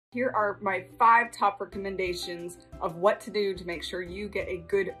Here are my 5 top recommendations of what to do to make sure you get a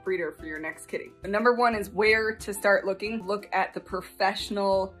good breeder for your next kitty. Number 1 is where to start looking. Look at the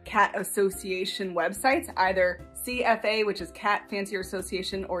professional cat association websites, either CFA, which is Cat Fancier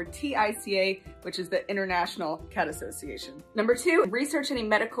Association, or TICA, which is the International Cat Association. Number 2, research any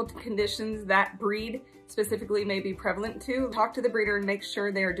medical conditions that breed specifically may be prevalent to. Talk to the breeder and make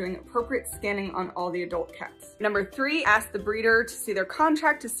sure they are doing appropriate scanning on all the adult cats. Number 3, ask the breeder to see their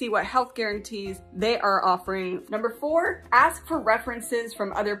contract to see what health guarantees they are offering. Number 4, ask for references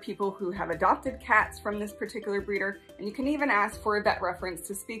from other people who have adopted cats from this particular breeder, and you can even ask for a vet reference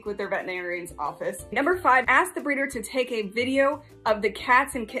to speak with their veterinarian's office. Number 5, ask the breeder to take a video of the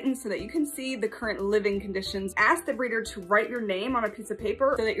cats and kittens so that you can see the current living conditions. Ask the breeder to write your name on a piece of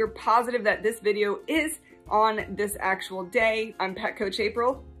paper so that you're positive that this video is on this actual day. I'm Pet Coach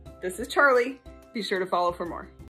April. This is Charlie. Be sure to follow for more.